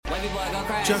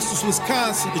Justice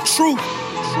Wisconsin, the truth.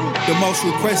 The most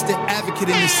requested advocate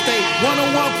in the state.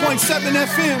 101.7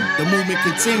 FM. The movement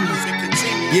continues.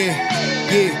 Yeah.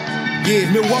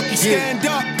 Milwaukee, stand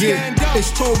up.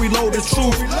 It's Tory Lowe, the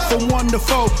truth. From 1 to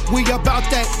 4. We about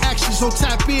that action, so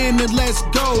tap in and let's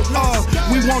go.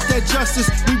 We want that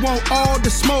justice. We want all the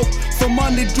smoke. From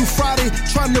Monday through Friday,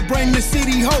 trying to bring the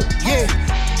city hope. Yeah.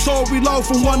 Tory Lowe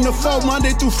from 1 to 4,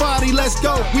 Monday through Friday, let's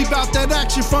go. We bout that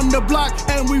action from the block,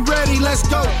 and we ready, let's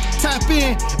go. Tap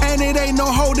in, and it ain't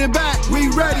no holding back. We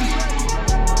ready.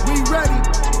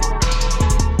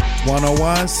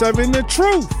 101.7 The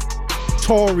Truth.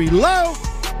 Tory Lowe.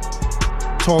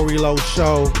 Tory Lowe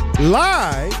Show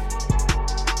live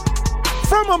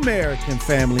from American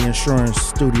Family Insurance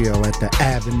Studio at the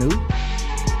Avenue.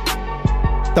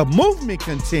 The movement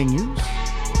continues.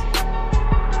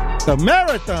 The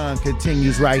marathon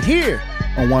continues right here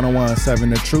on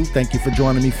 101.7 The Truth. Thank you for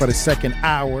joining me for the second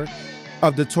hour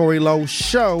of the Tory Lowe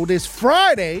Show this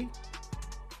Friday,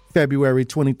 February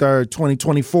 23rd,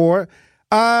 2024.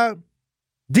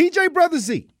 DJ Brother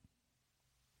Z,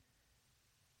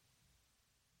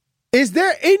 is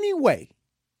there any way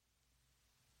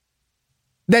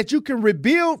that you can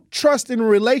rebuild trust in a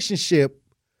relationship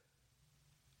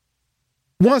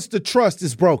once the trust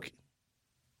is broken?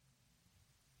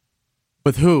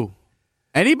 With who?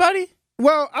 Anybody?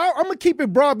 Well, I'm going to keep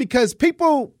it broad because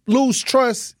people lose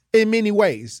trust in many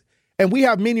ways. And we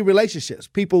have many relationships.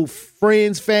 People,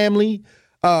 friends, family,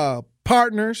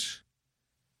 partners.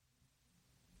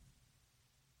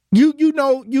 You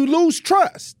lose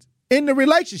trust in the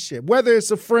relationship, whether it's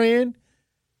a friend,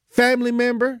 family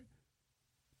member,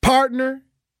 partner.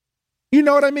 You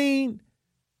know what I mean?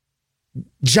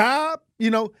 Job,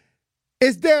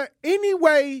 Is there any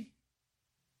way...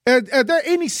 Are there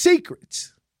any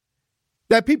secrets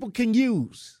that people can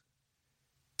use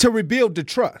to rebuild the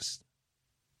trust?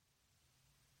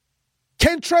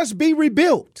 Can trust be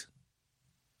rebuilt?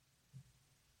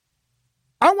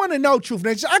 I want to know, Truth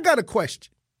Nation. I got a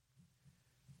question.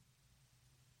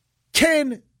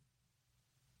 Can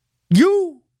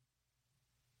you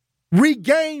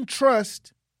regain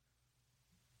trust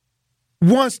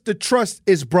once the trust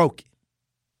is broken?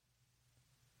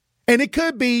 And it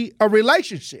could be a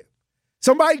relationship.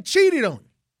 Somebody cheated on you.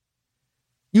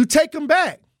 You take them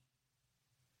back.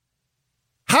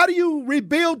 How do you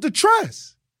rebuild the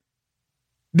trust?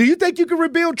 Do you think you can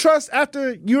rebuild trust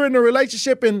after you're in a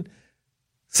relationship and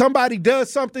somebody does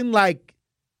something like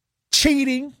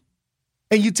cheating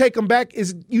and you take them back?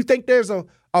 You think there's a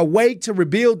way to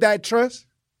rebuild that trust?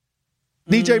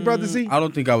 DJ Brother Z? I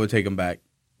don't think I would take them back.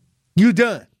 You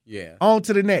done? Yeah. On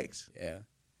to the next. Yeah.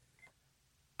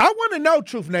 I want to know,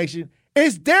 Truth Nation,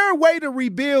 is there a way to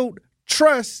rebuild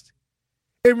trust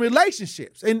in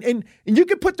relationships? And you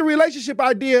can put the relationship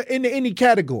idea into any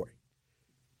category.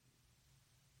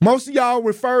 Most of y'all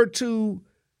refer to,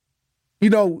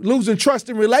 losing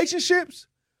trust in relationships.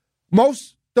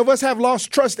 Most of us have lost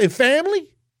trust in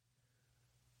family.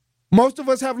 Most of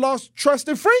us have lost trust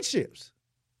in friendships.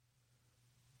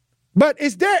 But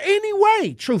is there any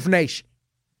way, Truth Nation,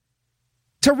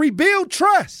 to rebuild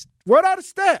trust? What are the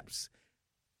steps?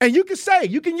 And you can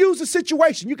use a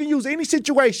situation. You can use any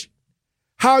situation,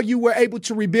 how you were able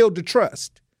to rebuild the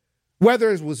trust. Whether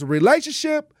it was a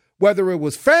relationship, whether it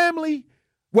was family,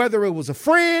 whether it was a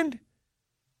friend.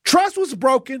 Trust was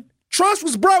broken.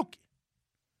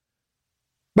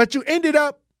 But you ended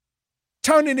up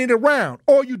turning it around,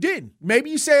 or you didn't.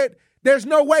 Maybe you said there's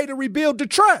no way to rebuild the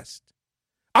trust.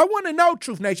 I want to know,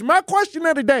 Truth Nation. My question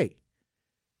of the day.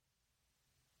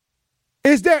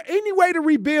 Is there any way to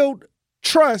rebuild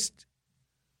trust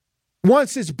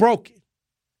once it's broken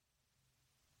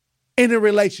in a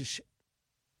relationship?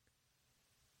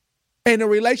 And a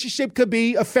relationship could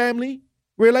be a family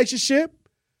relationship.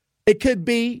 It could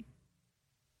be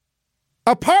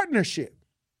a partnership.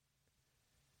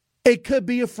 It could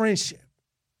be a friendship.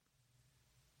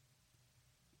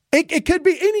 It could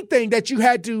be anything that you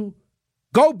had to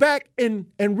go back and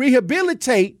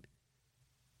rehabilitate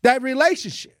that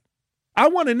relationship. I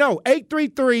want to know.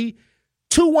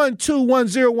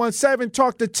 833-212-1017.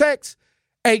 Talk to text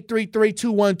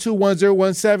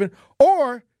 833-212-1017.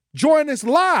 Or join us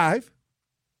live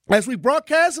as we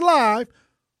broadcast live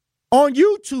on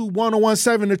YouTube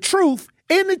 1017 The Truth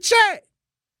in the chat.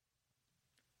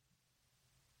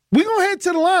 We're going to head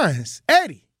to the lines.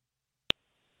 Eddie,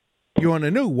 you're on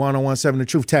the new 1017 The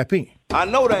Truth. Tap in. I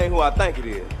know that ain't who I think it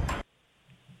is.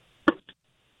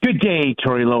 Good day,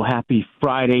 Tory Lowe. Happy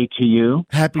Friday to you.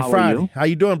 Happy Friday. How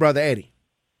you doing, Brother Eddie?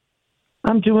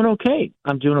 I'm doing okay.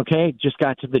 Just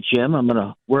got to the gym. I'm going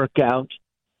to work out,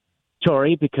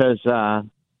 Tory, because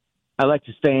I like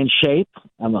to stay in shape.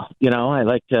 I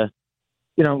like to,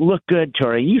 look good,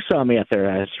 Tori. You saw me at the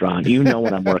restaurant. You know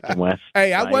what I'm working with.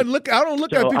 Hey, I right? wasn't look. I don't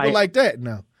look at people like that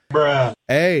now. Bruh.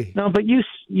 Hey. No, but you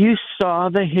saw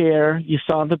the hair. You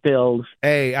saw the build.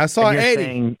 Hey, I saw and you're Eddie.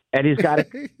 saying, Eddie's got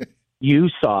it. You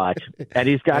saw it.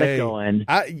 Eddie's got it going.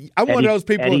 I'm one of those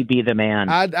people. Eddie be the man.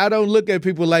 I don't look at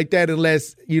people like that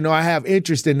unless, I have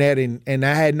interest in that, and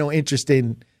I had no interest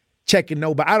in checking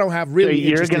nobody. I don't have really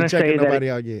interest in checking nobody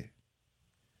out yet.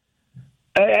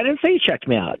 I didn't say you checked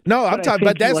me out. No, I'm talking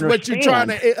about that's what you're trying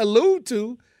to allude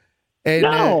to. And,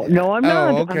 no, I'm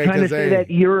not. Okay, I'm trying to say that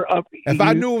you're up. If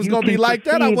I knew it was going to be like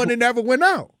that, I wouldn't have never went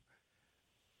out.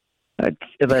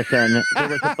 Listen, there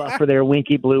was a buffer there.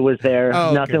 Winky Blue was there. Oh,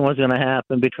 okay. Nothing was going to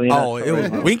happen between us.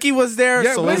 Oh, Winky was there,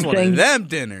 Yeah, so it was one of them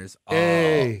dinners. Oh.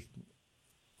 Hey.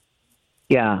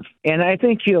 Yeah, and I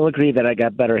think you'll agree that I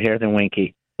got better hair than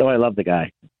Winky, though I love the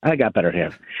guy. I got better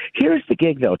hair. Here's the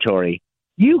gig, though, Tori.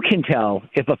 You can tell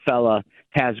if a fella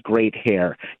has great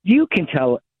hair. You can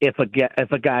tell if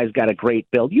a guy's got a great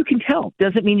build. You can tell.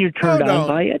 Doesn't mean you're turned on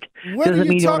by it. What Doesn't are you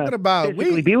mean talking about?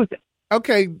 Be with it.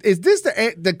 Okay, is this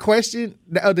the question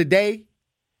of the day?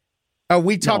 Are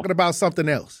we talking about something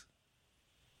else?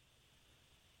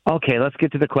 Okay, let's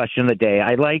get to the question of the day.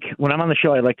 When I'm on the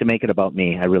show, I like to make it about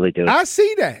me. I really do. I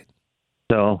see that.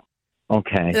 So,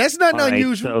 okay. That's nothing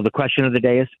unusual. So the question of the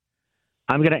day is,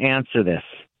 I'm going to answer this,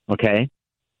 okay?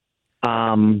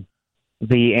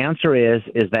 The answer is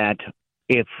that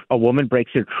if a woman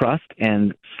breaks your trust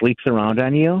and sleeps around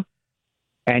on you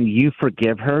and you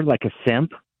forgive her like a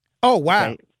simp, oh,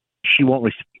 wow. okay, she won't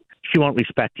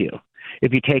respect you.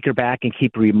 If you take her back and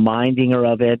keep reminding her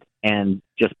of it and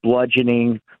just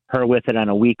bludgeoning her with it on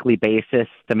a weekly basis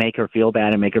to make her feel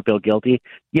bad and make her feel guilty,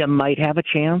 you might have a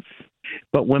chance.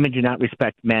 But women do not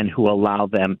respect men who allow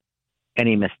them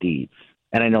any misdeeds.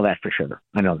 And I know that for sure.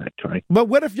 I know that, Tori. But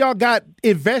what if y'all got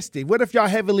invested? What if y'all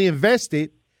heavily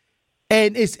invested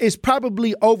and it's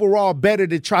probably overall better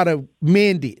to try to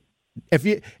mend it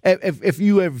if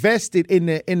you invested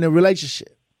in the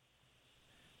relationship?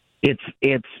 It's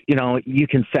you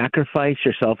can sacrifice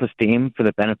your self-esteem for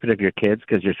the benefit of your kids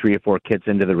because you're 3 or 4 kids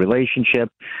into the relationship.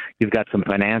 You've got some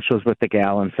financials with the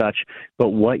gal and such. But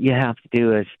what you have to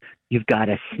do is you've got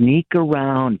to sneak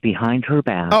around behind her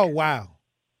back. Oh, wow.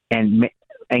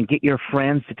 And get your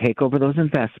friends to take over those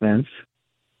investments.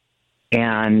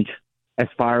 And as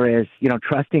far as,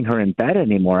 trusting her in bed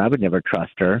anymore, I would never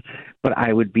trust her. But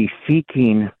I would be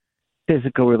seeking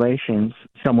physical relations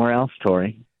somewhere else,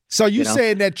 Tori. So you're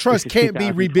saying that trust can't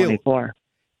be rebuilt?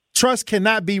 Trust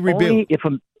cannot be rebuilt?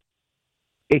 Only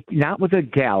not with a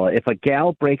gal. If a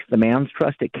gal breaks the man's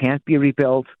trust, it can't be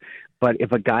rebuilt. But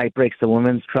if a guy breaks the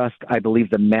woman's trust, I believe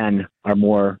the men are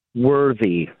more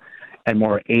worthy and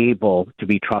more able to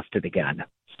be trusted again.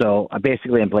 So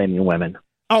basically I'm blaming women.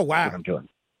 Oh, wow. That's what I'm doing.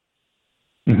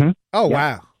 Mm-hmm. Oh,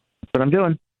 wow. That's what I'm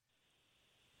doing.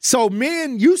 So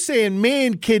you saying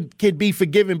men can be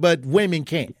forgiven, but women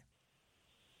can't?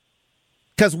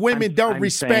 Because women don't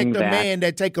respect a man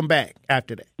that take them back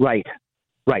after that. Right.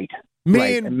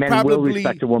 Men probably will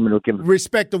respect a woman who can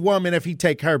respect a woman if he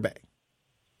take her back.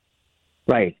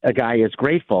 Right. A guy is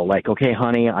grateful. Like, okay,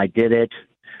 honey, I did it.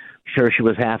 Sure, she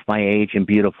was half my age and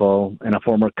beautiful and a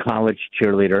former college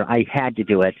cheerleader. I had to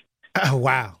do it. Oh,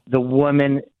 wow. The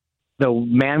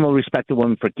man will respect the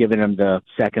woman for giving him the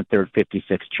second, third,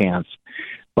 56th chance.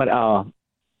 But a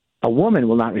woman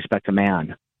will not respect a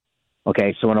man.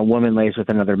 Okay, so when a woman lays with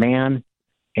another man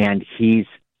and he's,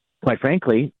 quite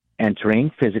frankly,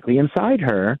 entering physically inside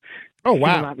her, oh, she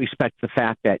wow. will not respect the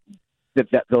fact that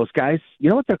those guys,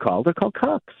 you know what they're called? They're called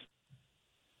cucks.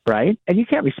 Right? And you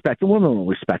can't respect a woman will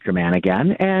respect her man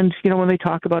again. And, when they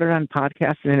talk about it on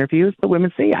podcasts and interviews, the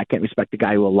women say, I can't respect the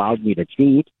guy who allowed me to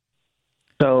cheat.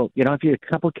 So, if you're a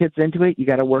couple kids into it, you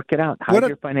got to work it out. Hide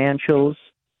your financials.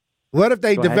 What if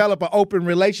they develop an open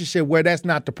relationship where that's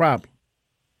not the problem?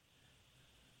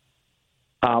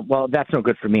 Well, that's no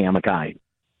good for me. I'm a guy.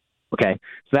 Okay?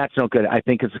 So that's no good. I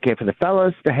think it's okay for the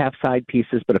fellas to have side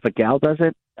pieces, but if a gal does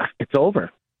it, it's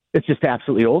over. It's just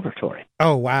absolutely over, Tori.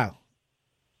 Oh, wow.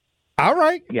 All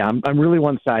right. Yeah, I'm really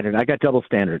one-sided. I got double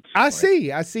standards. I see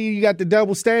you got the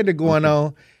double standard going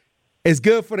on. It's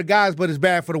good for the guys, but it's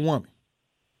bad for the woman.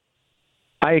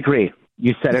 I agree.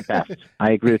 You said it best.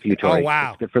 I agree with you, Tori. Oh,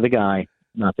 wow. It's good for the guy,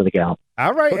 not for the gal.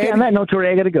 All right, okay, Eddie. On that note, Tori,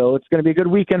 I got to go. It's going to be a good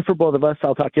weekend for both of us.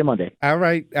 I'll talk to you Monday. All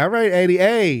right, Eddie.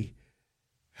 Hey,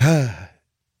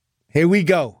 here we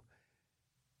go.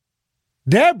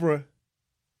 Deborah,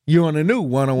 you on the new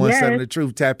 101.7 The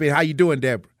Truth. Tap in. How you doing,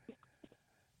 Deborah?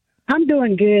 I'm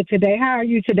doing good today. How are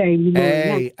you today?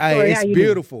 Hey, it's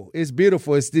beautiful. Doing? It's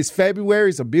beautiful. It's this February.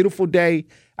 It's a beautiful day.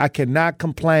 I cannot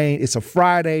complain. It's a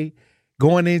Friday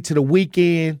going into the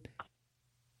weekend.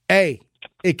 Hey,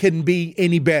 it couldn't be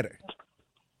any better.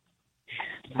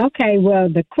 Okay, well,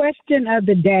 the question of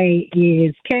the day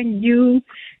is, can you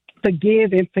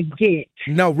forgive and forget?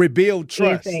 No, rebuild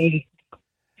trust.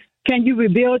 Can you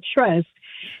rebuild trust?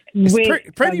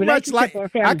 It's pretty much like,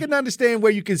 I can understand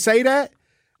where you can say that,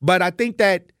 but I think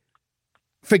that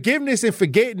forgiveness and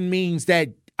forgetting means that,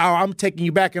 oh, I'm taking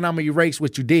you back and I'm going to erase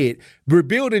what you did.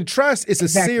 Rebuilding trust is a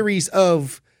series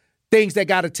of things that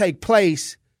got to take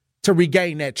place to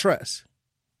regain that trust.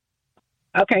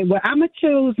 Okay, well, I'm going to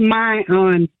choose mine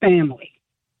on family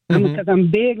because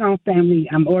I'm big on family.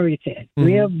 I'm oriented,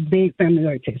 real big family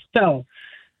oriented. So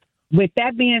with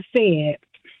that being said,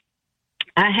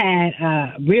 I had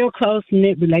a real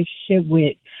close-knit relationship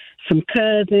with some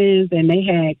cousins, and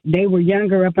they were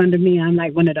younger up under me. I'm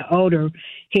like one of the older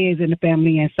kids in the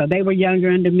family, and so they were younger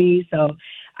under me. So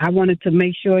I wanted to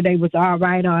make sure they was all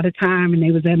right all the time, and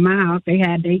they was at my house. They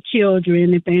had their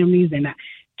children and families, and I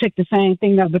took the same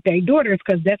thing up with their daughters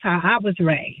because that's how I was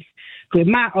raised with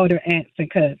my older aunts and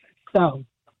cousins. So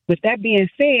with that being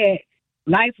said,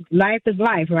 life is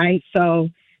life, right? So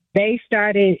they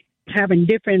started having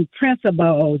different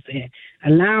principles and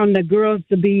allowing the girls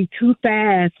to be too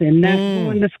fast and not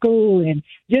going to school and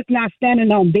just not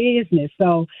standing on business.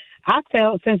 So I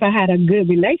felt since I had a good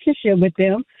relationship with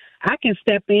them, I can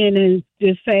step in and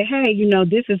just say, hey,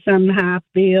 this is something how I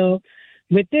feel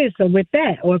with this or with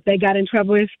that, or if they got in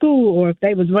trouble in school, or if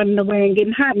they was running away and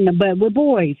getting hot in the butt with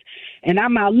boys, and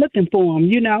I'm out looking for them,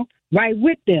 right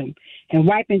with them and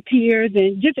wiping tears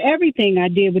and just everything I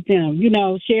did with them,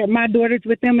 shared my daughters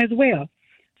with them as well.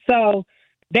 So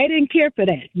they didn't care for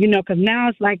that, because now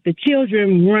it's like the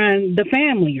children run the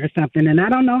family or something, and I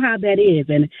don't know how that is.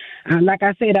 And like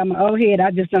I said, I'm an old head.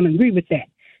 I just don't agree with that.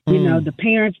 The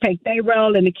parents take their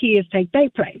role and the kids take their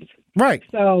place. Right.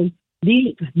 So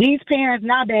these parents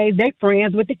nowadays, they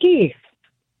friends with the kids.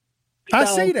 I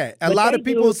see that. A lot of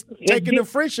people taking the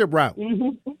friendship route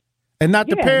and not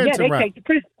the parents route.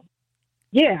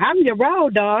 I'm your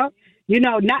road dog.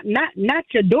 Not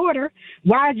your daughter.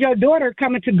 Why is your daughter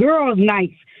coming to girls'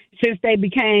 nights since they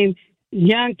became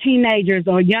young teenagers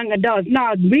or young adults?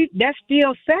 No, that's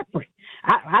still separate.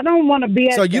 I don't want to be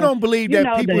at. So you don't believe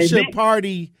that people should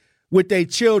party with their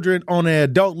children on an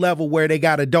adult level where they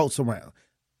got adults around?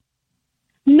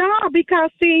 No, because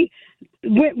see,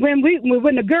 when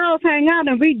the girls hang out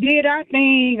and we did our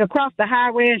thing across the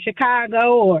highway in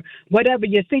Chicago or whatever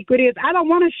your secret is, I don't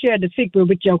want to share the secret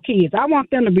with your kids. I want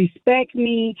them to respect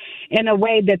me in a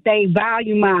way that they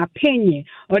value my opinion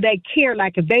or they care.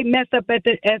 Like if they mess up at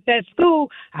that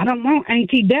school, I don't want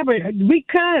Auntie Deborah. We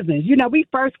cousins, we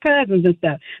first cousins and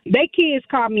stuff. They kids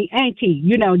call me Auntie.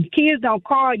 Kids don't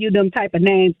call you them type of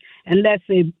names unless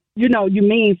it, you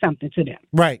mean something to them.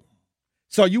 Right.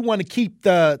 So you want to keep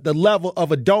the level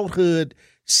of adulthood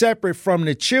separate from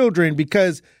the children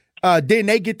because then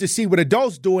they get to see what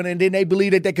adults doing and then they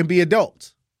believe that they can be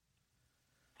adults.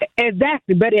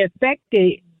 Exactly. But it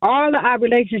affected all of our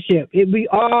relationship. We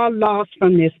all lost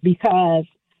from this because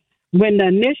when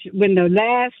the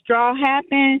last straw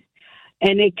happened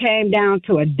and it came down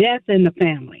to a death in the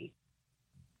family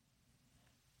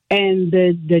and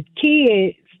the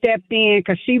kid stepped in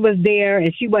because she was there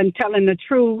and she wasn't telling the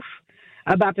truth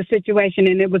about the situation,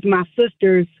 and it was my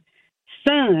sister's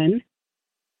son.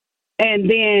 And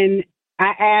then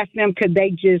I asked them, could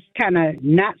they just kind of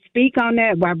not speak on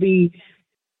that while we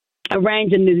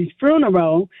arranging this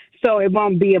funeral so it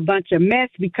won't be a bunch of mess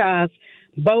because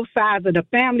both sides of the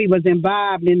family was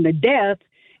involved in the death.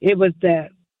 It was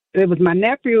my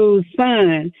nephew's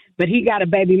son, but he got a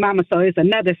baby mama, so it's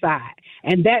another side.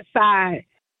 And that side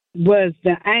was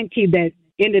the auntie that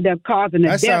ended up causing the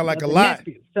death. That sounds like a lot.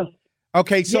 Nephew. So,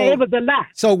 okay, so yeah, it was a lot.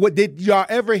 So, did y'all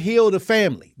ever heal the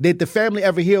family? Did the family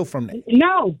ever heal from that?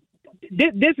 No,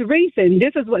 this recent.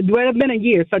 This is what it's been a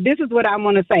year. So this is what I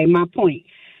want to say. My point: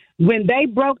 when they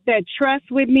broke that trust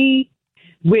with me,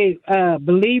 with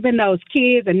believing those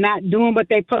kids and not doing what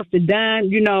they supposed to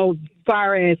done, as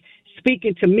far as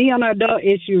speaking to me on adult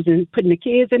issues and putting the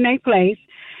kids in their place,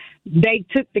 they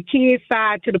took the kids'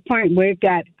 side to the point where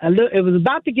it was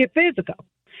about to get physical.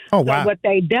 Oh wow! So what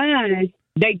they done?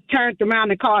 They turned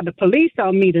around and called the police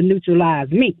on me to neutralize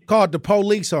me. Called the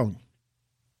police on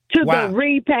you? The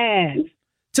repass.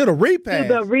 To the repass?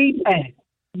 To the repass.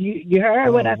 You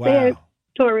heard what I said,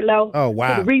 Tori Lowe? Oh,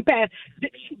 wow. To the repass.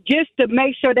 Just to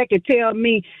make sure they could tell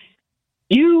me,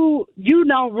 You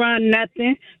don't run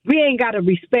nothing. We ain't got to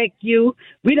respect you.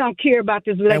 We don't care about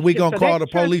this relationship. And we going to So call that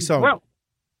the police on you. broke.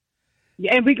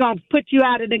 And we're going to put you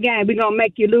out of the game. We're going to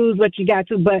make you lose what you got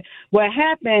to. But what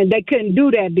happened, they couldn't do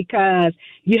that because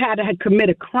you had to commit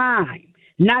a crime,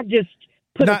 not just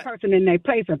put a person in their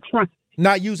place, a crime.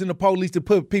 Not using the police to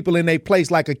put people in their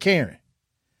place like a Karen.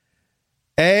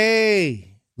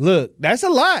 Hey, look, that's a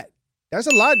lot. That's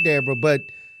a lot, Deborah. But,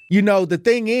 the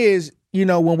thing is,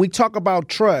 when we talk about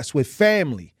trust with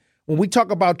family, when we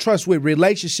talk about trust with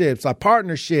relationships, a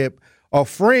partnership, or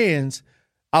friends,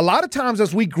 a lot of times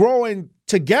as we growing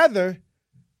together,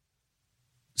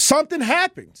 something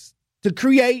happens to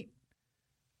create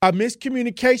a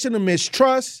miscommunication, a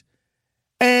mistrust.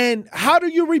 And how do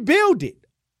you rebuild it?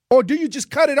 Or do you just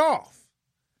cut it off?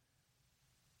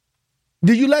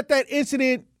 Do you let that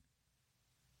incident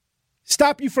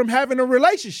stop you from having a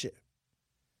relationship?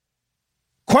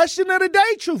 Question of the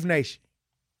day, Truth Nation.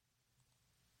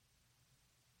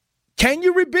 Can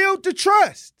you rebuild the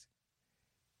trust?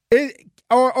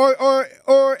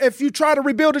 Or if you try to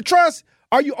rebuild the trust,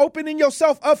 are you opening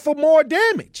yourself up for more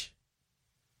damage?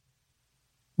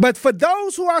 But for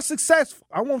those who are successful,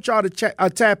 I want y'all to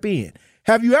tap in.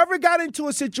 Have you ever got into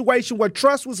a situation where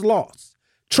trust was lost,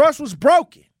 trust was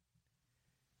broken,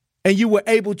 and you were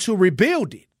able to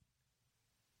rebuild it?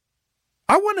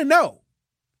 I want to know.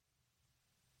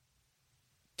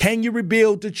 Can you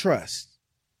rebuild the trust?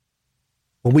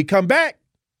 When we come back,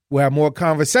 we'll have more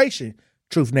conversation.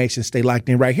 Truth Nation, stay locked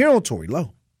in right here on Tory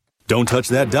Lowe. Don't touch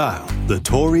that dial. The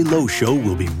Tory Lowe Show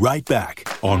will be right back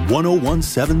on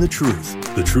 1017 The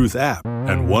Truth, The Truth app,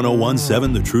 and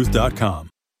 1017thetruth.com.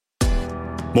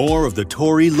 More of the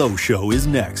Tory Lowe Show is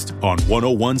next on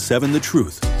 1017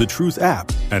 The Truth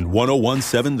app, and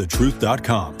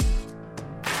 1017thetruth.com.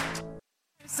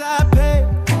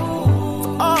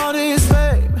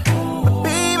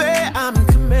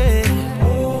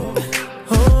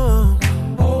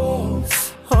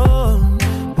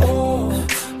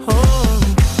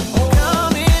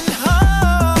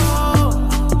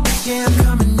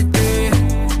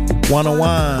 One on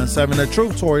one, 7 The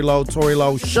Truth, Tory Lowe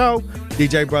Show.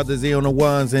 DJ Brothers E on the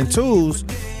ones and twos.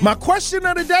 My question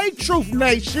of the day, Truth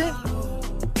Nation.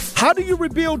 How do you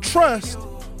rebuild trust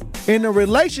in a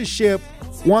relationship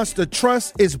once the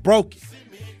trust is broken?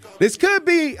 This could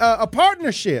be a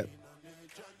partnership.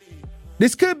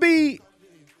 This could be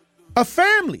a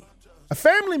family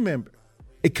member.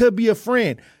 It could be a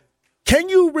friend. Can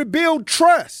you rebuild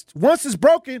trust once it's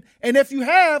broken? And if you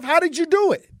have, how did you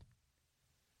do it?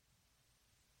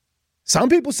 Some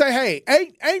people say, hey,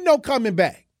 ain't no coming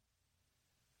back.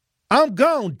 I'm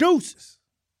gone, deuces.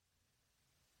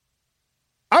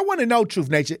 I want to know, Truth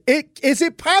Nation, is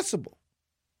it possible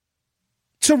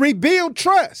to rebuild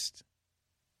trust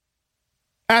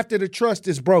after the trust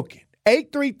is broken?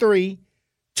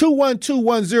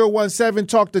 833-212-1017.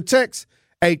 Talk to text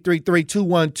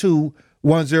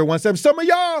 833-212-1017. Some of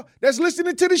y'all that's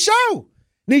listening to the show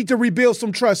need to rebuild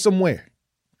some trust somewhere.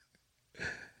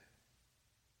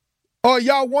 Or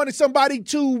y'all wanted somebody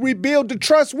to rebuild the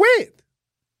trust with.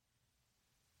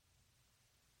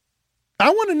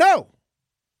 I want to know.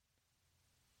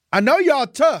 I know y'all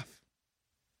tough.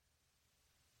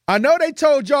 I know they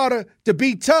told y'all to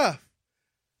be tough.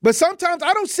 But sometimes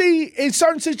I don't see in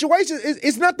certain situations,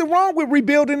 it's nothing wrong with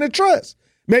rebuilding the trust.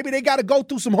 Maybe they got to go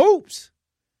through some hoops.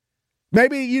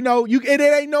 Maybe, you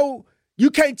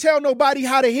can't tell nobody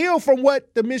how to heal from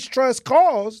what the mistrust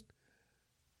caused.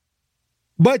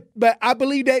 But I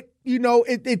believe that,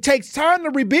 it takes time to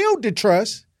rebuild the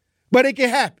trust, but it can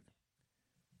happen.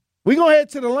 We're going to head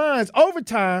to the lines.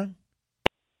 Overtime,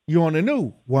 you're on the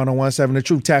new 1017 The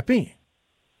Truth. Tap in.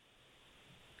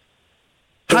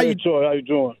 How you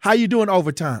doing? How you doing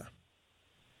overtime?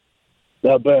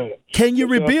 Not bad. Can you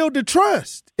rebuild the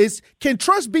trust? Can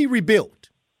trust be rebuilt?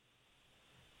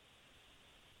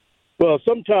 Well,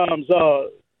 sometimes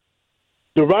the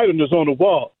writing is on the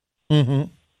wall. Mm-hmm.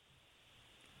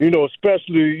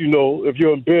 Especially, if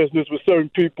you're in business with certain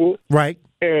people. Right.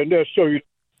 And they'll show you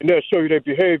their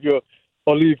behavior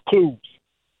or leave clues.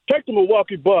 Take the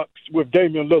Milwaukee Bucks with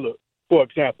Damian Lillard, for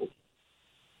example.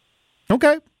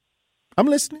 Okay. I'm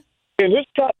listening. In his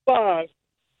top 5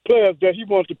 players that he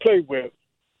wants to play with,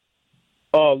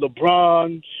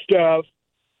 LeBron, Steph,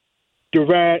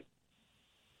 Durant,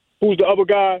 who's the other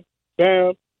guy?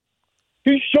 Bam.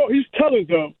 He's telling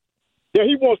them that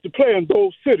he wants to play in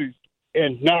those cities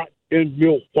and not in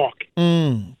Milwaukee.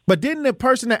 But didn't the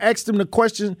person that asked him the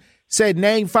question said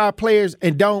name 5 players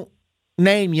and don't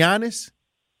name Giannis?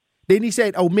 Didn't he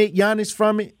say omit Giannis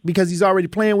from it because he's already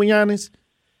playing with Giannis?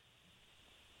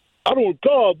 I don't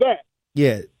call that.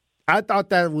 Yeah. I thought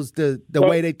that was the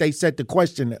way that they set the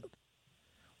question up.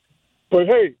 But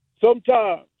hey,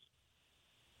 sometimes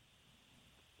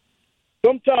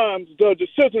the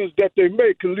decisions that they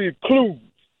make can leave clues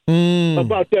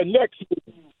about their next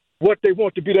move, what they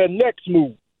want to be their next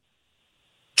move.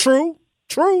 True.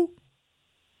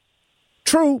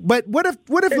 But what if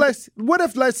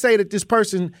let's say that this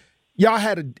person, y'all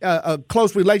had a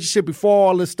close relationship before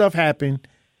all this stuff happened,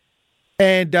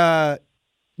 and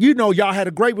y'all had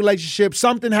a great relationship.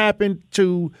 Something happened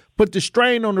to put the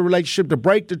strain on the relationship, to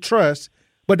break the trust,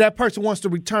 but that person wants to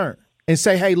return and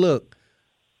say, hey, look,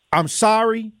 I'm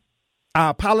sorry. I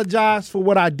apologize for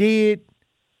what I did.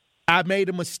 I made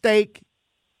a mistake.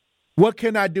 What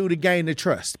can I do to gain the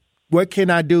trust? What can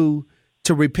I do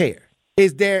to repair?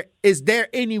 Is there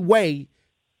any way,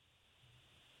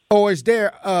 or is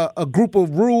there a group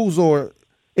of rules or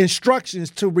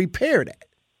instructions to repair that?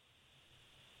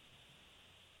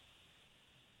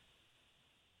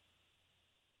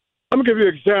 I'm going to give you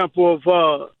an example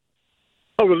of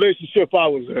a relationship I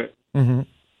was in. Mm-hmm.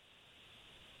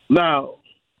 Now,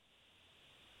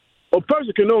 a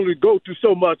person can only go through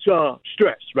so much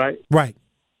stress, right? Right.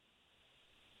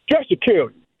 Stress will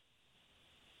kill you.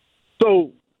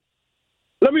 So,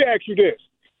 let me ask you this.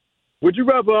 Would you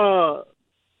rather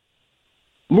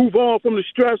move on from the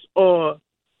stress or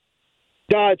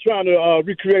die trying to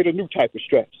recreate a new type of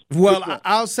stress? Well,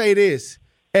 I'll say this.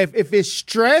 If it's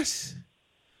stress,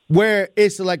 where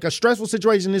it's like a stressful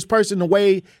situation, this person, the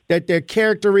way that their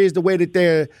character is, the way that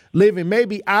they're living,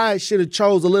 maybe I should have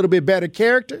chose a little bit better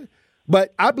character.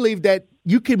 But I believe that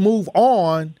you can move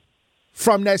on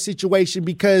from that situation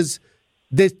because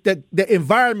the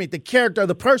environment, the character of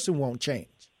the person won't change.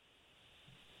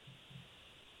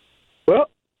 Well,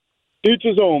 each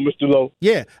his own, Mr. Lowe.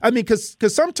 Yeah. I mean, because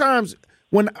sometimes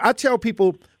when I tell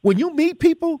people, when you meet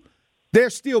people, they're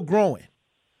still growing.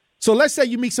 So let's say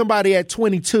you meet somebody at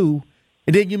 22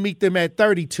 and then you meet them at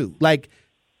 32. Like,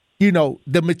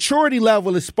 the maturity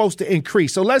level is supposed to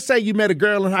increase. So let's say you met a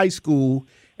girl in high school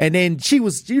and then she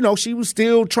was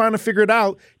still trying to figure it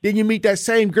out. Then you meet that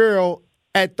same girl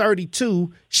at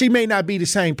 32. She may not be the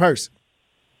same person.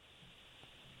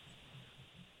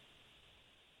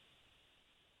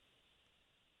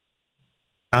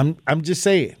 I'm just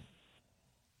saying.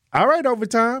 All right,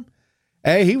 Overtime.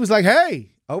 Hey, he was like,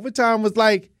 hey, Overtime was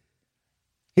like,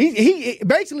 he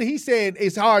basically said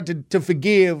it's hard to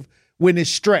forgive when it's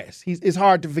stress. It's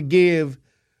hard to forgive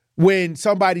when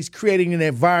somebody's creating an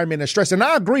environment of stress. And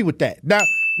I agree with that. Now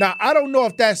I don't know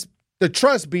if that's the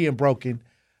trust being broken.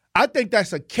 I think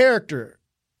that's a character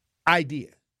idea.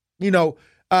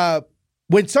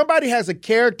 When somebody has a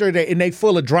character and they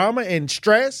full of drama and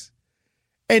stress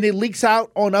and it leaks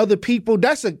out on other people,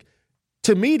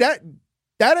 to me, that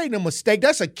ain't a mistake.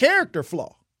 That's a character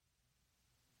flaw.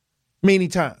 Many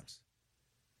times.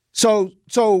 So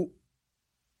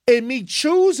in me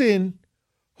choosing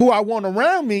who I want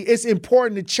around me, it's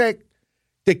important to check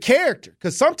the character.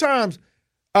 Because sometimes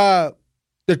the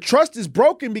trust is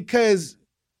broken because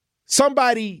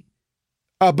somebody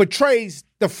betrays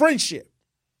the friendship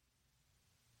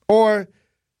or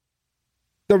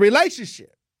the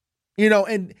relationship.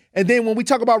 And then when we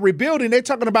talk about rebuilding, they're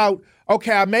talking about,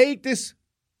 okay, I made this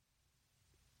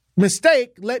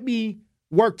mistake. Let me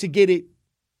work to get it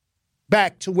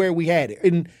back to where we had it.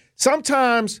 And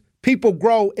sometimes people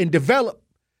grow and develop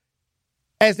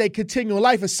as they continue in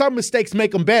life, and some mistakes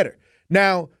make them better.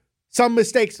 Now, some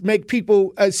mistakes make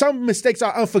people, some mistakes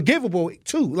are unforgivable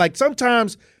too. Like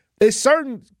sometimes there's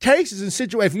certain cases and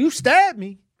situations, if you stab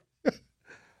me,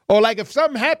 or like if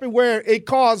something happened where it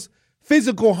caused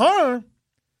physical harm,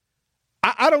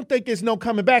 I don't think there's no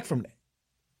coming back from that.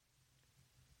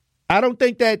 I don't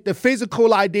think that the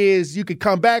physical ideas you could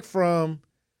come back from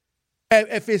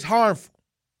if it's harmful.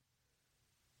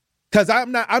 Because I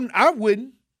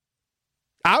wouldn't.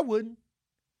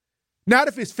 Not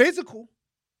if it's physical.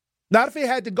 Not if it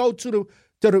had to go to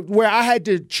the where I had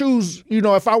to choose,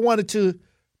 if I wanted to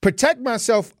protect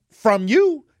myself from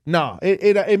you. No,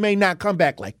 it may not come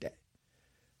back like that.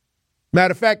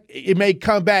 Matter of fact, it may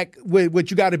come back with what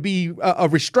you got to be a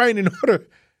restraining order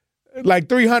like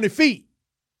 300 feet.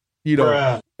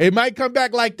 It might come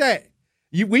back like that.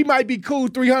 We might be cool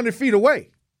 300 feet away.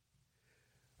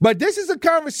 But this is a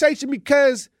conversation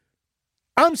because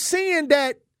I'm seeing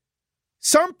that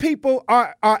some people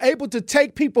are able to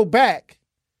take people back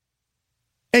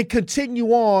and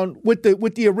continue on with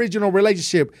the original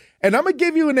relationship. And I'm going to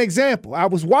give you an example. I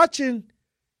was watching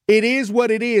It Is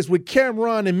What It Is with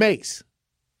Cameron and Mace.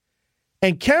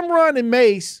 And Cameron and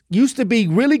Mace used to be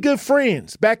really good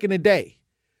friends back in the day.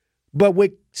 But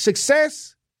with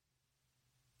success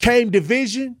came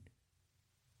division,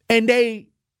 And they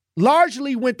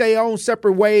largely went their own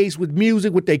separate ways with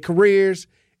music, with their careers,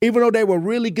 even though they were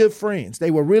really good friends. They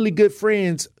were really good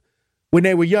friends when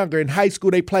they were younger. In high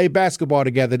school, they played basketball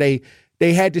together. They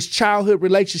had this childhood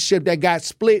relationship that got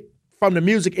split from the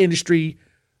music industry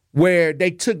where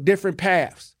they took different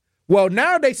paths. Well,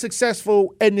 now they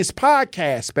successful in this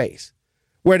podcast space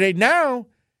where they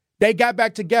got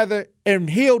back together and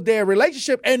healed their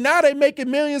relationship, and now they're making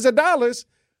millions of dollars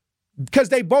because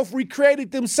they both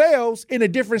recreated themselves in a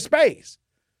different space.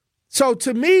 So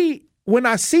to me, when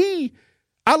I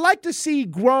like to see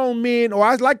grown men, or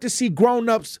I like to see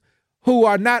grown-ups who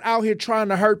are not out here trying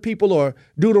to hurt people or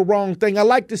do the wrong thing. I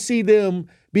like to see them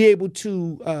be able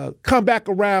to come back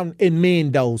around and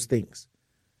mend those things.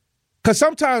 Because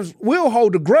sometimes we'll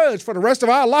hold a grudge for the rest of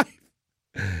our life.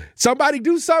 Somebody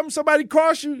do something, somebody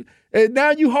cross you, and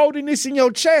now you holding this in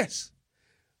your chest.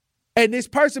 And this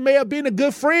person may have been a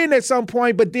good friend at some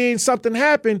point, but then something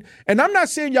happened. And I'm not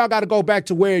saying y'all got to go back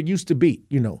to where it used to be,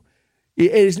 you know.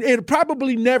 It'll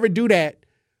probably never do that.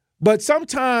 But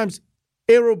sometimes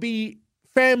it will be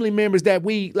family members that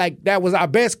we, like, that was our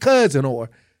best cousin or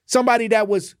somebody that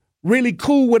was really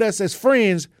cool with us as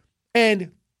friends.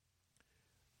 And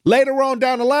later on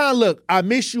down the line, look, I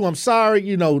miss you. I'm sorry.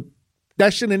 You know,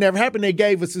 that shouldn't have never happened. They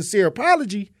gave a sincere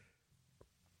apology.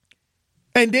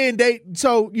 And then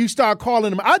so you start calling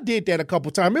them. I did that a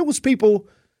couple times. It was people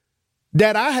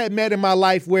that I had met in my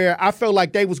life where I felt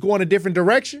like they was going a different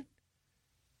direction.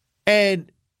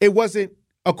 And it wasn't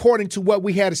according to what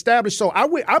we had established. So I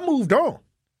moved on.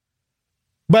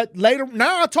 But later,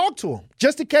 now I talk to them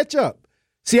just to catch up.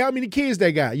 See how many kids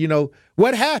they got. You know,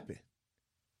 what happened?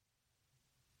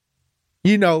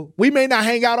 You know, we may not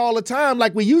hang out all the time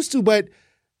like we used to, but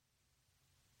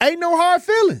ain't no hard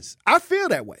feelings. I feel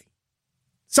that way.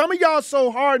 Some of y'all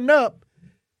so hardened up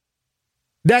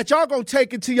that y'all gonna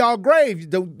take it to y'all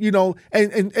grave, you know,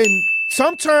 and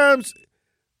sometimes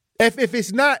if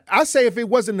it's not, I say if it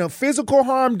wasn't a physical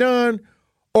harm done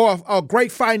or a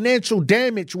great financial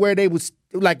damage where they was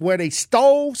like where they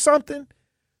stole something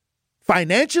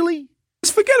financially,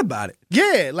 just forget about it.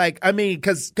 Yeah, like, I mean,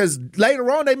 because later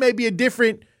on they may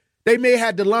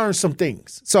have to learn some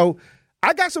things. So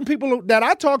I got some people that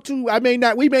I talk to.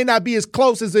 We may not be as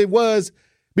close as it was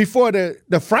before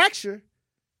the fracture,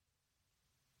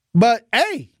 but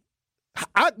hey,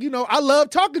 I love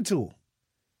talking to them.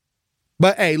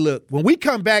 But hey, look, when we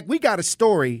come back, we got a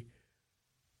story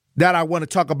that I want to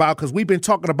talk about because we've been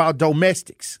talking about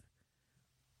domestics.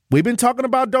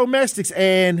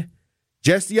 And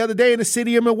just the other day in the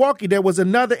city of Milwaukee, there was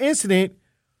another incident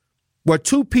where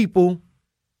two people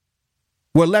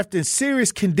were left in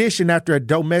serious condition after a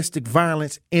domestic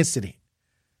violence incident.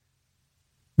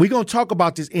 We're going to talk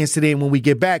about this incident when we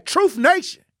get back. Truth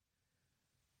Nation.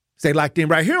 Stay locked in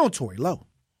right here on Tory Lowe.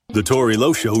 The Tory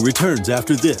Lowe Show returns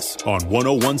after this on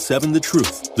 101.7 The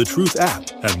Truth app,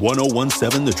 and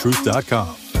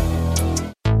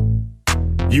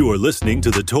 1017thetruth.com. You are listening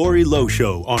to The Tory Lowe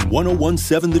Show on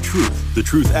 101.7 The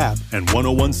Truth app, and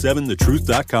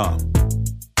 1017thetruth.com.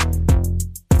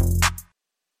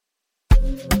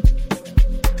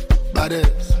 That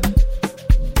is,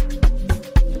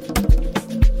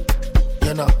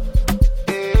 you know.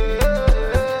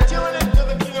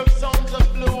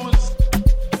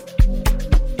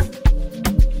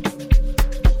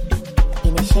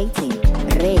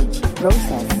 Rage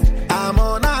process. I'm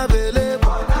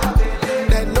unavailable.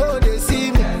 They know they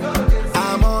see me.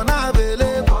 I'm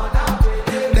unavailable.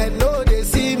 They know they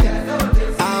see me.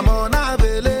 I'm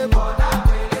unavailable.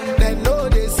 They know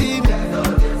they see me.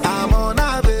 I'm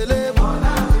unavailable.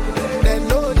 They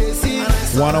know they see me.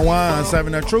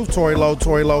 101.7 The Truth, Tory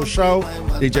Lowe Show.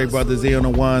 DJ Brother Z on the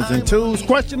ones and twos.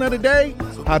 Question of the day: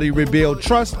 how do you rebuild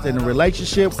trust in a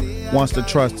relationship once the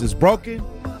trust is broken?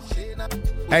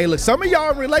 Hey, look, some of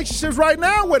y'all in relationships right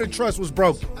now where the trust was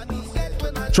broken.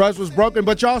 Trust was broken,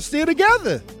 but y'all still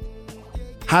together.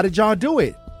 How did y'all do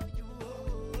it?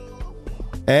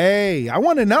 Hey, I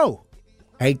want to know.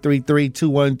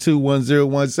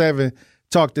 833-212-1017.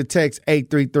 Talk to text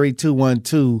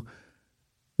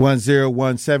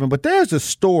 833-212-1017. But there's a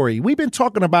story. We've been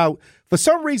talking about, for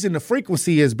some reason, the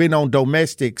frequency has been on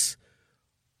domestics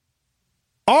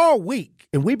all week.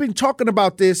 And we've been talking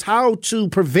about this, how to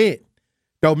prevent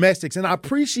domestics. And I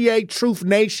appreciate Truth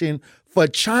Nation for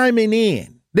chiming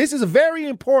in. This is very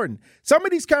important. Some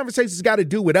of these conversations got to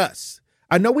do with us.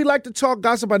 I know we like to talk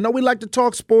gossip. I know we like to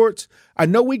talk sports. I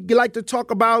know we like to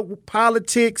talk about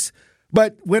politics.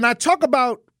 But when I talk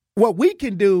about what we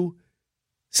can do,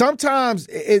 sometimes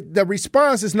the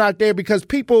response is not there because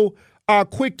people are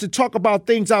quick to talk about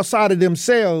things outside of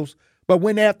themselves. But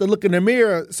when they have to look in the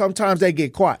mirror, sometimes they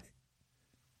get quiet.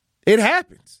 It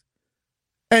happens.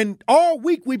 And all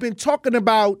week we've been talking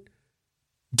about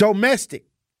domestic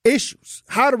issues,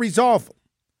 how to resolve them,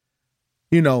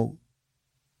 you know,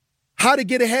 how to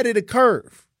get ahead of the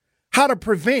curve, how to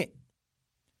prevent.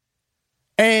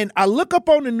 And I look up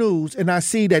on the news and I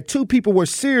see that 2 people were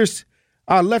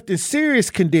left in serious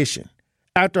condition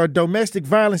after a domestic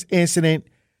violence incident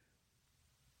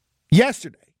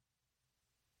yesterday.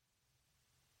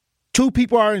 2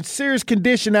 people are in serious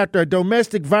condition after a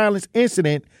domestic violence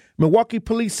incident. Milwaukee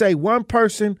police say 1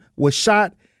 person was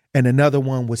shot and another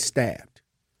one was stabbed.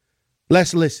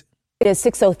 Let's listen. It is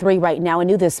 6:03 right now, and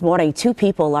new this morning, 2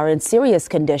 people are in serious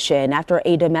condition after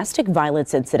a domestic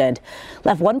violence incident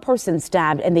left 1 person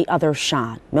stabbed and the other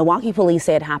shot. Milwaukee police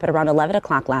say it happened around 11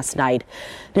 o'clock last night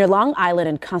near Long Island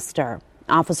and Custer.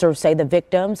 Officers say the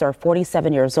victims are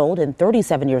 47 years old and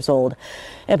 37 years old,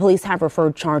 and police have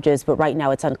referred charges, but right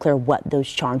now it's unclear what those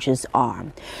charges are.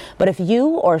 But if you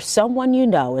or someone you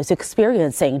know is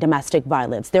experiencing domestic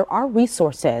violence, there are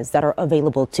resources that are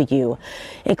available to you,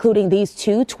 including these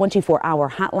 2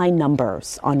 24-hour hotline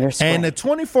numbers on your screen. And the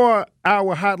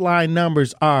 24-hour hotline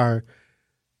numbers are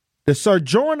the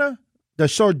Sojourner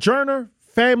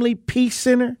Family Peace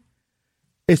Center.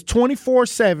 It's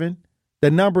 24/7. The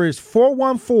number is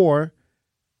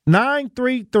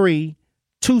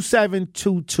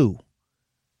 414-933-2722.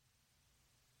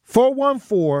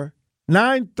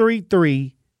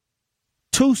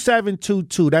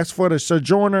 414-933-2722. That's for the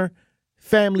Sojourner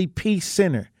Family Peace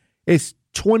Center. It's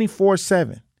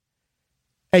 24/7.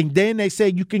 And then they say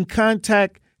you can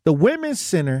contact the Women's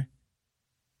Center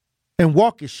in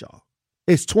Waukesha.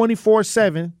 It's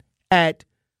 24/7 at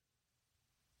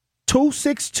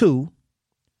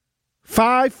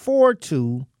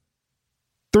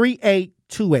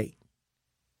 262-542-3828.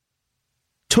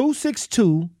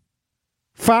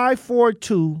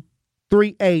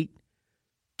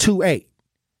 262-542-3828.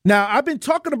 Now, I've been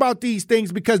talking about these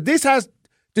things because this has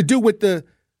to do with the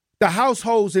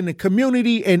households in the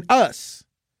community and us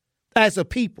as a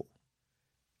people.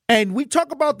 And we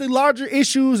talk about the larger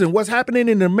issues and what's happening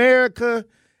in America,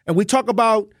 and we talk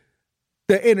about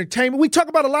the entertainment. We talk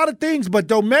about a lot of things, but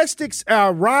domestics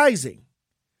are rising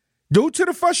due to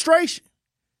the frustration.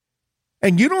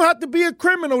 And you don't have to be a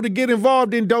criminal to get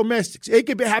involved in domestics. It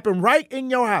can happen right in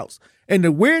your house. And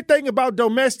the weird thing about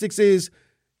domestics is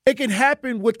it can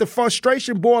happen with the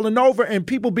frustration boiling over and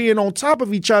people being on top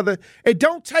of each other. It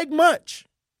don't take much.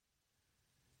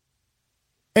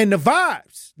 And the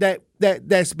vibes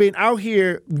that's been out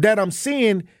here that I'm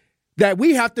seeing, that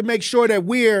we have to make sure that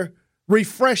we're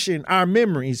refreshing our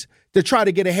memories to try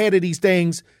to get ahead of these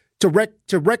things, to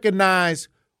recognize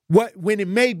when it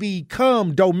may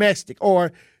become domestic,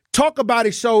 or talk about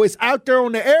it so it's out there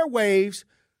on the airwaves,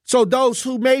 so those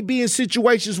who may be in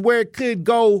situations where it could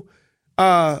go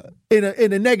in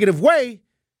a negative way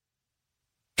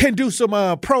can do some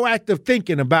proactive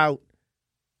thinking about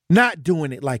not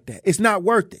doing it like that. It's not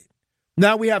worth it.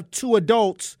 Now we have 2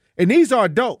 adults, and these are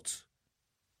adults,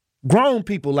 grown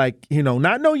people, like, you know,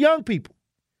 not no young people,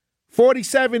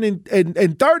 47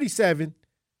 and 37,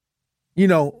 you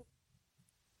know,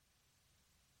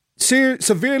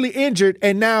 severely injured,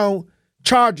 and now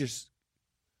charges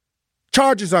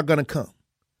are going to come.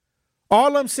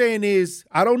 All I'm saying is,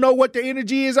 I don't know what the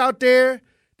energy is out there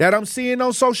that I'm seeing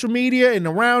on social media and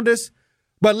around us,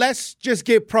 but let's just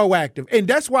get proactive. And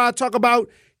that's why I talk about,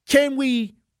 can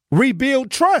we rebuild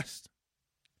trust?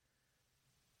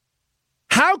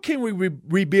 How can we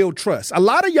rebuild trust? A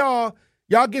lot of y'all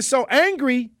get so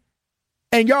angry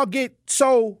and y'all get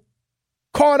so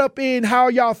caught up in how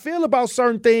y'all feel about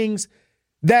certain things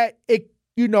that it,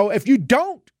 you know, if you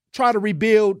don't try to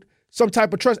rebuild some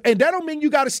type of trust, and that don't mean you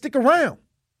got to stick around.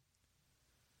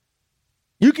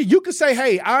 You can say,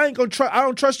 hey, I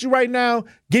don't trust you right now.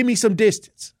 Give me some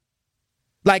distance.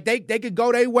 Like they could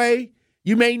go their way.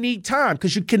 You may need time,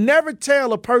 because you can never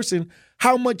tell a person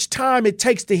how much time it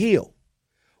takes to heal.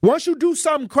 Once you do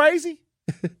something crazy,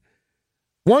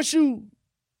 once you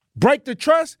break the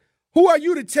trust, who are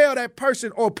you to tell that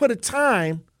person or put a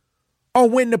time on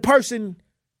when the person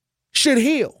should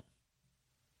heal?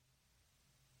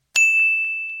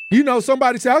 You know,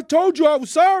 somebody say, I told you I was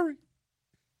sorry,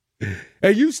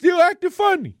 and you still acting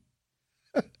funny.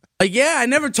 Yeah, I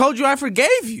never told you I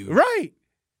forgave you. Right.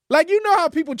 Like, you know how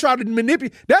people try to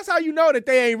manipulate. That's how you know that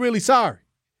they ain't really sorry.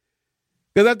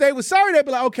 Because if they were sorry, they'd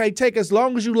be like, okay, take as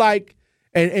long as you like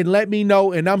and let me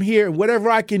know, and I'm here, and whatever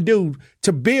I can do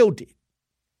to build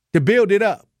it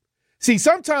up. See,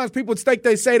 sometimes people think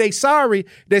they say they sorry,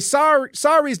 that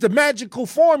sorry is the magical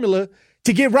formula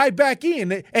to get right back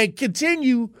in and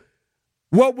continue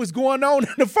what was going on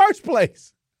in the first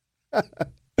place.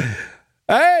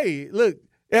 Hey, look,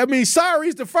 I mean, sorry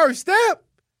is the first step,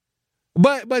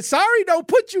 but sorry don't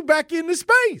put you back into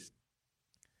space.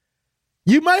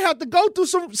 You might have to go through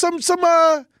some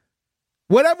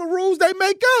whatever rules they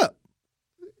make up.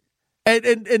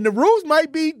 And the rules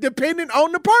might be dependent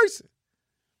on the person.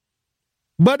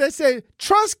 But they say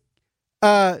trust,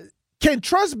 can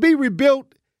trust be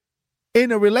rebuilt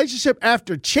in a relationship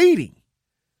after cheating?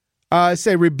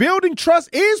 Say rebuilding trust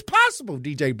is possible,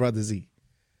 DJ Brother Z.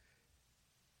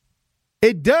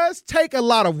 It does take a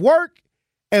lot of work,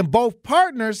 and both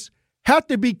partners have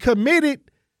to be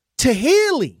committed to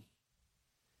healing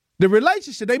the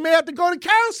relationship. They may have to go to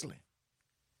counseling.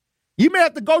 You may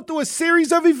have to go through a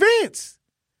series of events.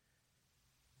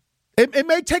 It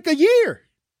may take a year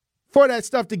for that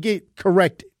stuff to get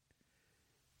corrected.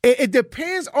 It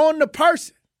depends on the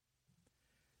person.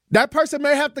 That person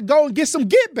may have to go and get some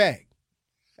get back.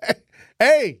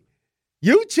 Hey,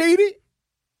 you cheated.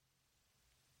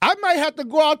 I might have to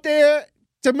go out there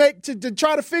to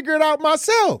try to figure it out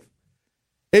myself.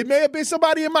 It may have been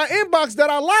somebody in my inbox that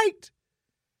I liked,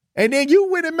 and then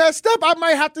you went and messed up. I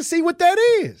might have to see what that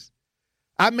is.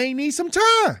 I may need some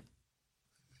time.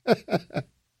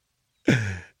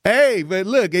 Hey, but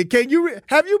look, have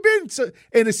you been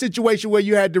in a situation where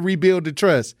you had to rebuild the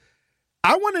trust?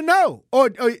 I want to know.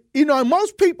 Or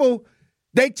most people,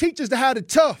 they teach us how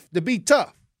to be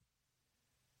tough.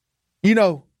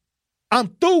 I'm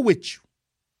through with you.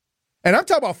 And I'm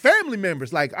talking about family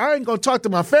members. Like, I ain't going to talk to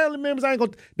my family members.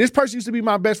 This person used to be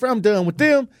my best friend. I'm done with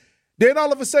them. Then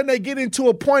all of a sudden they get into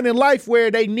a point in life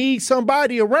where they need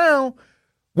somebody around.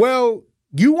 Well,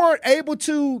 you weren't able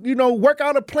to, work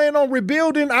out a plan on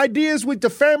rebuilding ideas with the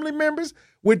family members,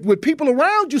 with people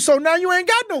around you. So now you ain't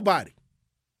got nobody.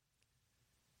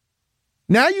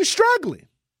 Now you're struggling.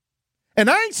 And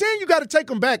I ain't saying you got to take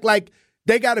them back like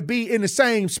they got to be in the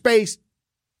same space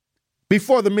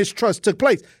before the mistrust took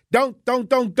place. Don't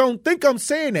think I'm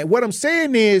saying that. What I'm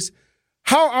saying is,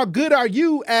 how good are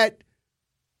you at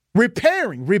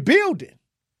repairing, rebuilding?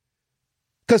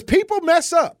 Because people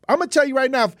mess up. I'm going to tell you right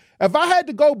now, if I had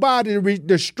to go by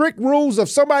the strict rules of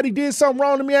somebody did something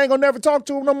wrong to me, I ain't going to never talk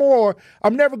to them no more, or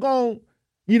I'm never going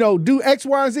to, do X,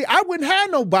 Y, and Z, I wouldn't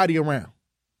have nobody around.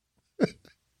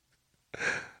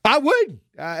 I wouldn't.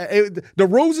 The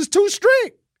rules is too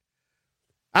strict.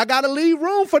 I got to leave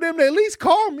room for them to at least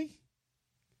call me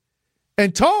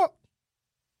and talk,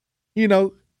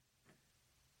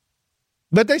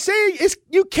 But they say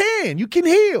you can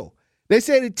heal. They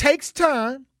said it takes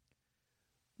time,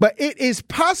 but it is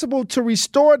possible to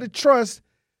restore the trust.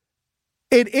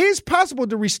 It is possible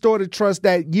to restore the trust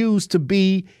that used to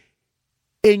be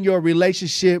in your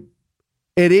relationship.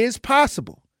 It is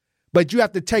possible, but you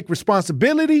have to take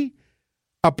responsibility,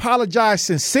 apologize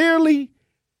sincerely,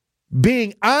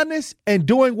 being honest, and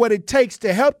doing what it takes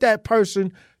to help that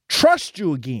person trust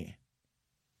you again.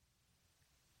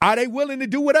 Are they willing to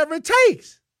do whatever it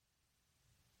takes?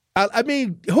 I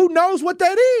mean, who knows what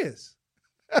that is?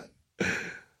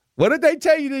 What if they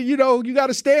tell you that, you got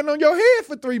to stand on your head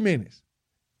for 3 minutes?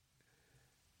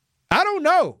 I don't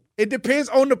know. It depends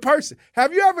on the person.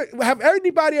 Have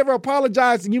anybody ever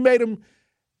apologized and you made them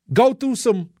go through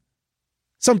some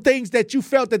things that you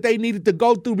felt that they needed to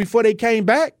go through before they came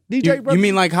back? DJ You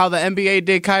mean like how the NBA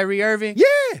did Kyrie Irving?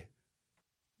 Yeah.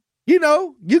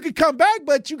 You could come back,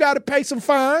 but you got to pay some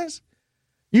fines.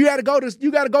 You got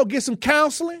to go get some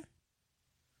counseling.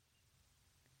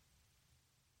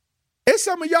 It's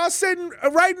some of y'all sitting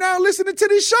right now listening to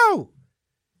this show.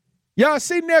 Y'all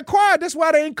sitting there quiet. That's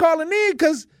why they ain't calling in,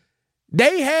 because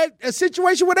they had a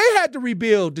situation where they had to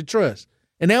rebuild the trust,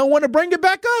 and they don't want to bring it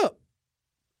back up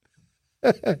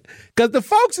because the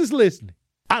folks is listening.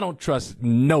 I don't trust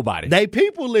nobody. They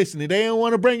people listening. They don't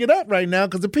want to bring it up right now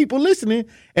because the people listening,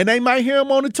 and they might hear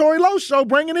them on the Tory Lowe Show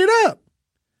bringing it up.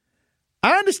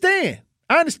 I understand,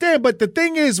 but the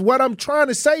thing is, what I'm trying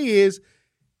to say is,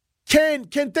 can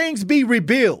things be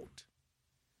rebuilt?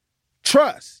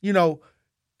 Trust,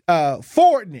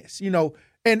 forwardness, and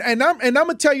I'm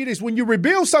gonna tell you this: when you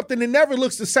rebuild something, it never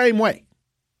looks the same way.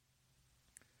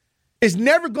 It's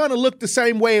never gonna look the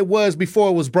same way it was before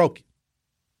it was broken.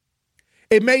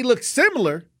 It may look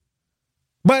similar,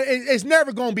 but it's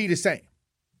never gonna be the same.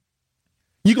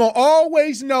 You're gonna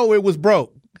always know it was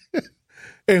broke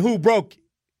and who broke it.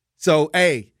 So,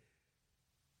 hey,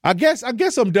 I guess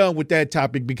I'm done with that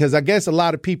topic, because I guess a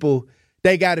lot of people,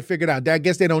 they got it figured out. I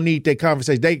guess they don't need that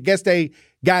conversation. They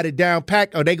got it down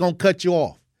packed, or they going to cut you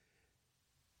off.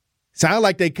 Sound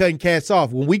like they cutting cats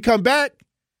off. When we come back,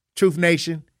 Truth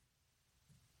Nation,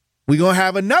 we're going to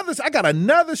have I got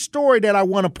another story that I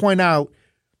want to point out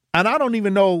And I don't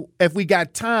even know if we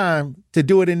got time to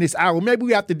do it in this hour. Maybe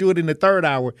we have to do it in the third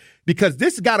hour because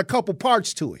this has got a couple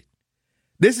parts to it.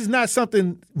 This is not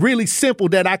something really simple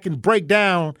that I can break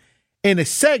down in a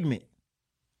segment.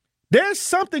 There's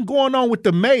something going on with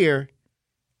the mayor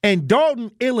in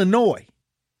Dalton, Illinois.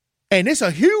 And it's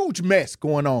a huge mess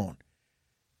going on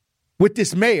with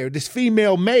this mayor, this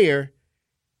female mayor,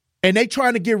 and they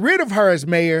trying to get rid of her as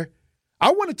mayor.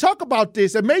 I want to talk about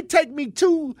this. It may take me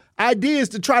 2 ideas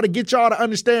to try to get y'all to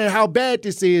understand how bad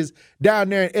this is down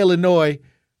there in Illinois.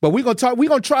 But we're gonna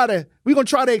try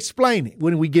to explain it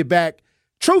when we get back.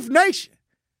 Truth Nation.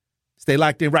 Stay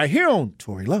locked in right here on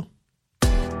Tory Lowe.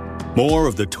 More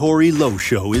of the Tory Lowe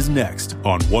Show is next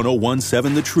on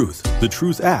 101.7 The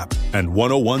Truth app, and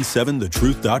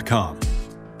 101.7thetruth.com.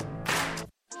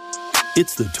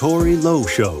 It's the Tory Lowe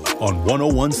Show on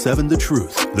 101.7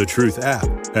 The Truth app,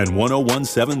 and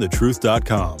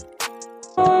 101.7thetruth.com.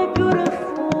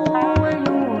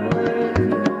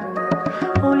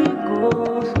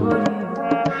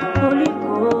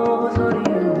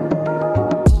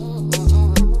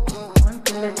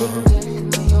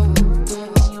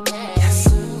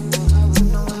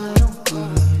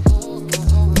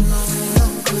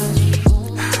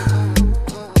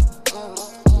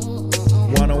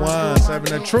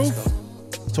 The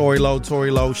Truth. Tory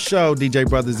Lowe Show. DJ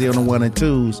Brother Z on the 1 and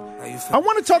 2s. I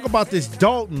want to talk about this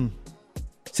Dalton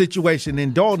situation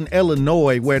in Dalton,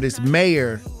 Illinois, where this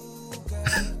mayor,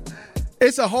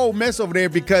 it's a whole mess over there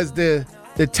because the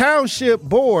township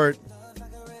board,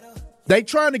 they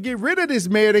trying to get rid of this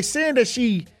mayor. They saying that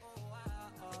she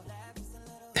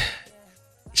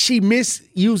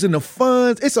misusing the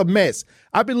funds. It's a mess.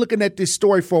 I've been looking at this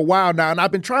story for a while now, and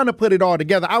I've been trying to put it all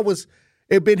together.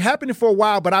 It's been happening for a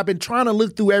while, but I've been trying to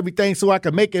look through everything so I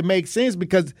can make it make sense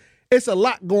because it's a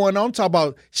lot going on. Talk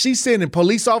about she's sending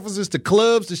police officers to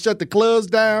clubs to shut the clubs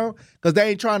down because they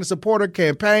ain't trying to support her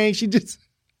campaign. She just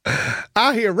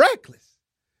out here reckless,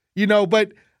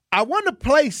 but I want to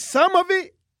play some of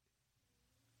it.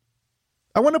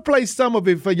 I want to play some of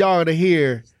it for y'all to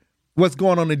hear what's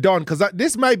going on in Dalton because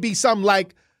this might be something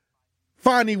like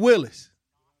Fonnie Willis.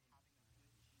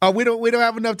 Oh, we don't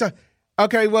have enough time.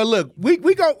 Okay, well, look, we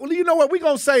go. You know what? We're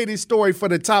going to say this story for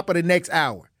the top of the next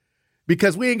hour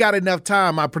because we ain't got enough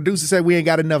time. My producer said we ain't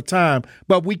got enough time.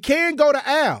 But we can go to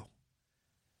Al.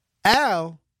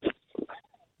 Al,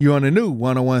 you're on the new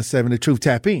 101.7 The Truth.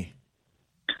 Tap in.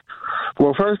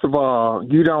 Well, first of all,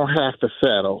 you don't have to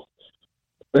settle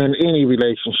in any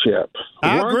relationship.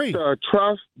 I agree.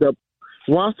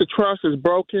 Once the trust is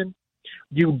broken,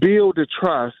 you build the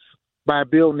trust by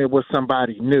building it with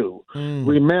somebody new.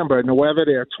 Remember, whether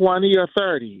they're 20 or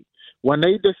 30, when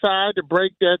they decide to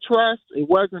break their trust, it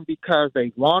wasn't because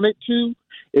they wanted to.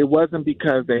 It wasn't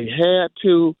because they had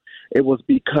to. It was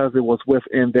because it was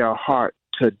within their heart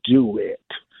to do it.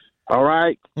 All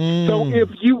right? So if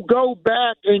you go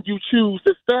back and you choose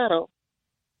to settle,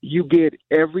 you get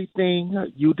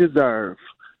everything you deserve.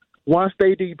 Once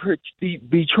they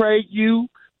betray you,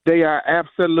 they are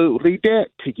absolutely dead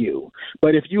to you.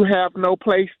 But if you have no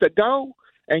place to go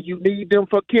and you need them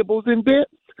for kibbles and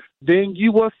bits, then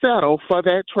you will settle for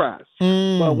that trust.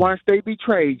 But once they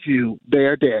betrayed you,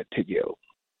 they're dead to you.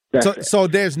 So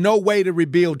there's no way to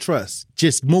rebuild trust.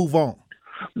 Just move on.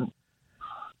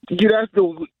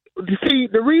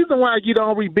 The reason why you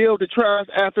don't rebuild the trust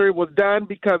after it was done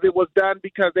because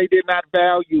they did not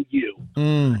value you.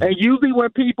 And usually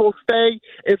when people stay,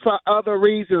 it's for other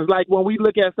reasons. Like when we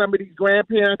look at some of these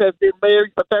grandparents that's been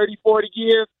married for 30, 40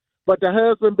 years, but the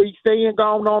husband be staying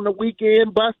gone on the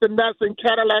weekend, busting nuts and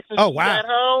Cadillacs and she's at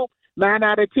home. 9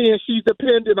 out of 10, she's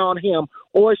dependent on him,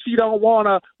 or she don't want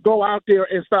to go out there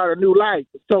and start a new life.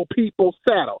 So people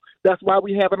settle. That's why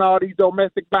we having all these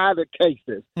domestic violence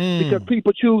cases, because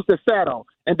people choose to settle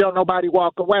and don't nobody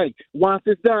walk away. Once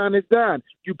it's done, it's done.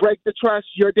 You break the trust,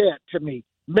 you're dead to me,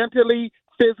 mentally,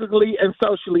 physically, and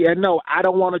socially. And no, I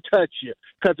don't want to touch you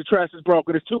because the trust is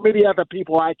broken. There's too many other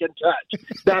people I can touch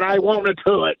that I want to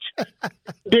touch.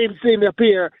 Didn't sit up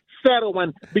here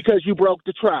settling because you broke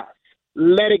the trust.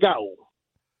 Let it go.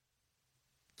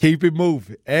 Keep it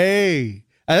moving. Hey,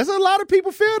 there's a lot of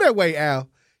people feel that way, Al.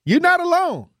 You're not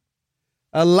alone.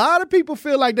 A lot of people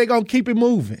feel like they're going to keep it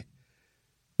moving.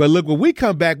 But look, when we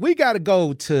come back, we got to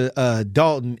go to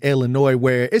Dalton, Illinois,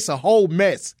 where it's a whole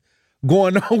mess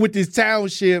going on with this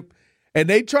township. And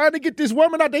they trying to get this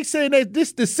woman out. They saying that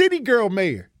this the city girl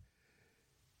mayor.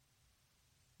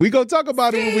 We going to talk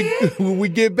about it when we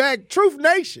get back. Truth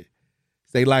Nation.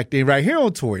 Stay locked in right here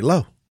on Tory Lowe.